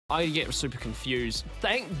I get super confused.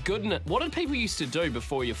 Thank goodness. What did people used to do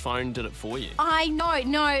before your phone did it for you? I know,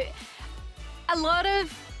 no.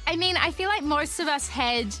 I feel like most of us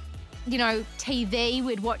had, TV.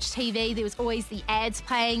 We'd watch TV. There was always the ads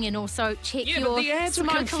playing and also check Yeah, your but the ads were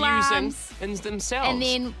smoke confusing alarms. in themselves. And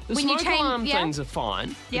then the when you smoke change- alarm yeah. things are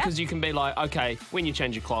fine Yeah. because you can be like, okay, when you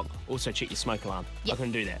change your clock, also check your smoke alarm. Yeah. I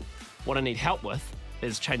can do that. What I need help with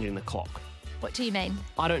is changing the clock. What do you mean?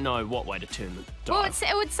 I don't know what way to turn the dial. Well,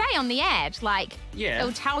 it would say on the ad, Yeah.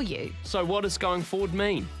 it'll tell you. So what does going forward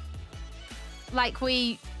mean?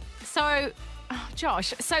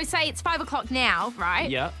 Josh, so say it's 5 o'clock now, right?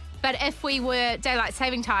 Yeah. But if we were daylight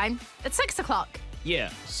saving time, it's 6 o'clock. Yeah.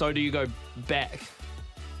 So do you go back?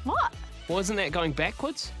 What? Wasn't that going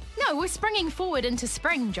backwards? No, we're springing forward into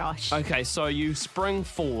spring, Josh. Okay, so you spring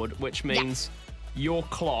forward, which means your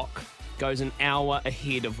clock goes an hour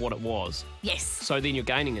ahead of what it was. Yes. So then you're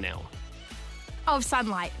gaining an hour, Of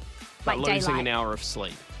sunlight. but Like losing daylight. an hour of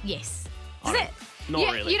sleep. Yes. I Is don't- it?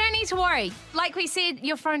 not really. You don't need to worry. Like we said,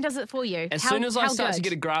 your phone does it for you. As soon as I start to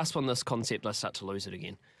get a grasp on this concept, I start to lose it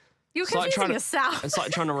again. You're It's like confusing trying to- yourself. It's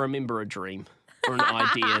like trying to remember a dream or an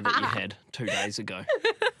idea that you had 2 days ago.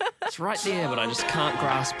 It's right there, but I just can't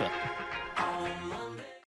grasp it.